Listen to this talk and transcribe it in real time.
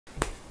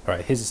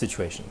Alright, here's the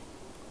situation.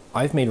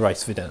 I've made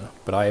rice for dinner,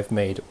 but I have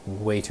made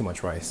way too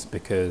much rice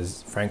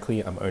because, frankly,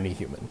 I'm only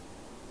human.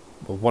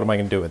 Well, what am I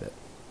going to do with it?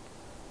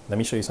 Let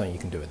me show you something you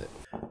can do with it.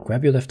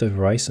 Grab your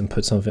leftover rice and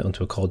put some of it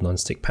onto a cold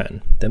non-stick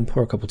pan, then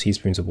pour a couple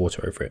teaspoons of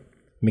water over it.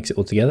 Mix it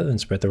all together and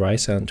spread the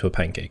rice out into a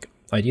pancake.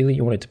 Ideally,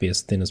 you want it to be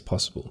as thin as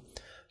possible.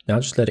 Now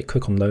just let it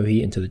cook on low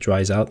heat until it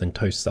dries out, then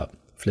toasts up,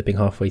 flipping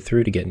halfway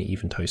through to get an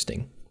even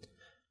toasting.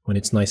 When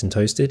it's nice and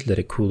toasted, let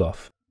it cool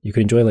off. You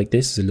can enjoy it like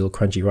this as a little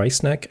crunchy rice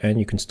snack, and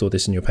you can store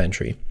this in your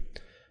pantry.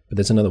 But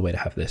there's another way to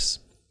have this.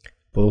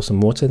 Boil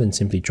some water, then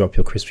simply drop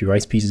your crispy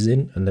rice pieces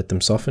in and let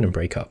them soften and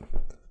break up.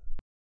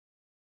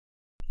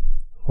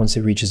 Once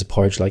it reaches a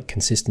porridge-like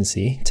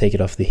consistency, take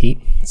it off the heat,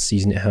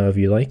 season it however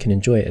you like, and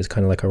enjoy it as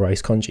kind of like a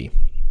rice congee.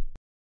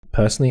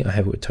 Personally, I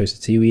have it with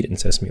toasted seaweed and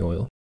sesame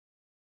oil.